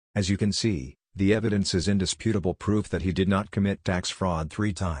As you can see, the evidence is indisputable proof that he did not commit tax fraud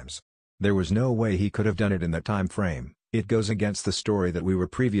 3 times. There was no way he could have done it in that time frame. It goes against the story that we were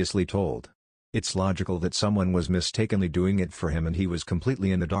previously told. It's logical that someone was mistakenly doing it for him and he was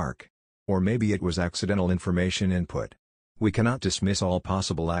completely in the dark. Or maybe it was accidental information input. We cannot dismiss all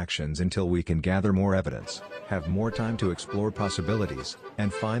possible actions until we can gather more evidence, have more time to explore possibilities,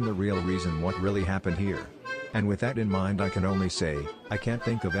 and find the real reason what really happened here. And with that in mind, I can only say, I can't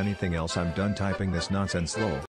think of anything else. I'm done typing this nonsense lol.